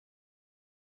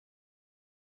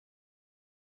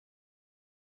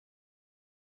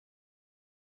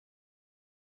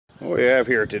What we have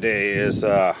here today is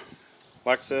Lexus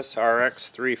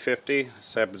RX350.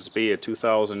 This happens to be a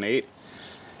 2008.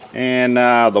 And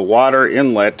the water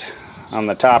inlet on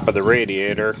the top of the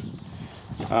radiator,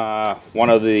 one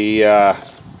of the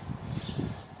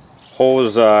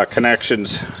hose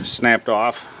connections snapped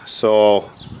off. So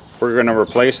we're going to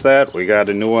replace that. We got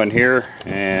a new one here,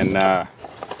 and I'll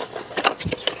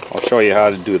show you how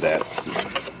to do that.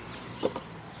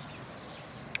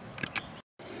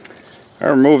 I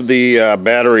removed the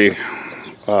battery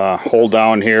hold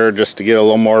down here just to get a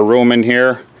little more room in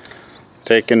here.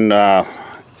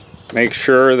 Make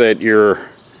sure that your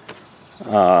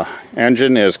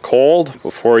engine is cold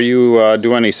before you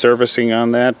do any servicing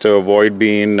on that to avoid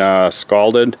being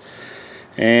scalded.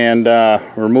 And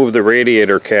remove the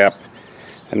radiator cap.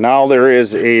 And now there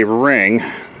is a ring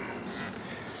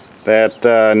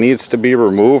that needs to be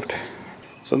removed.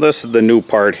 So this is the new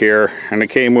part here, and it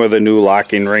came with a new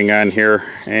locking ring on here.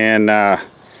 And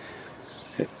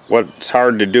what's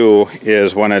hard to do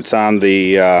is when it's on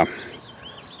the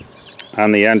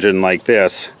engine like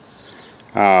this,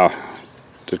 to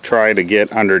try to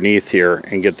get underneath here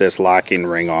and get this locking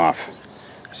ring off.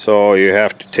 So you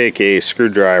have to take a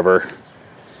screwdriver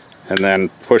and then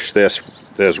push this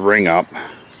ring up,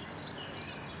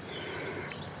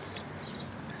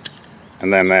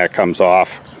 and then that comes off,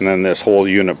 and then this whole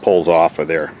unit pulls off of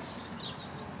there.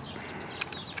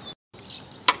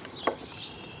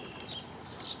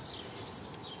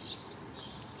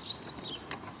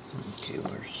 Okay,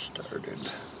 we're started.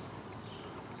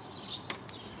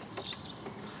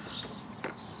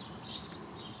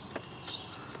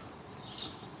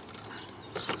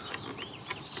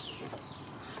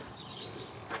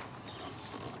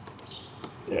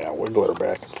 Yeah, wiggle her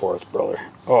back and forth, brother.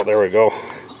 Oh, there we go.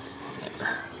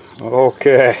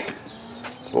 Okay,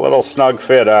 it's a little snug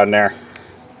fit on there.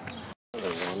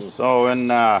 So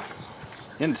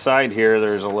inside here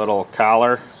there's a little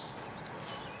collar,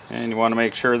 and you want to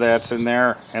make sure that's in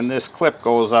there. And this clip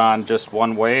goes on just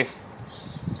one way,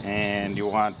 and you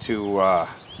want to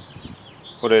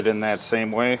put it in that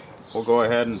same way. We'll go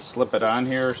ahead and slip it on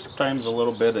here. Sometimes a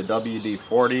little bit of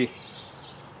WD-40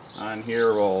 on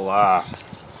here will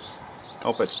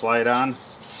help it slide on.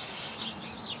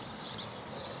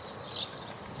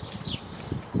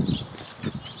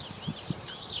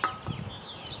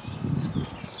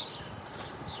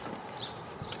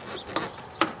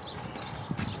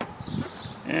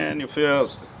 And you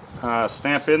feel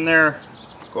snap in there.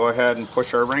 Go ahead and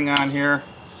push our ring on here.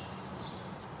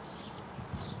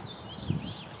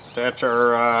 Attach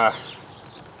our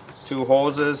two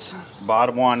hoses. The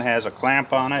bottom one has a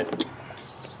clamp on it.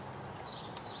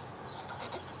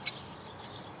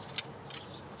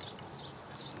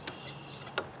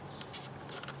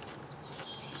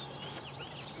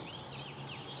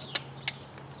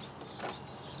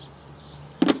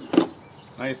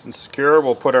 Nice and secure.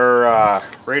 We'll put our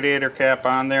radiator cap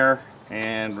on there,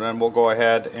 and then we'll go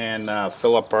ahead and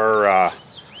fill up our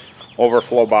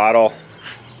overflow bottle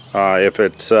if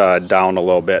it's down a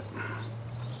little bit.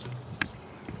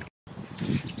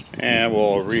 And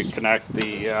we'll reconnect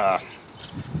the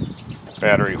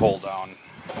battery hold down.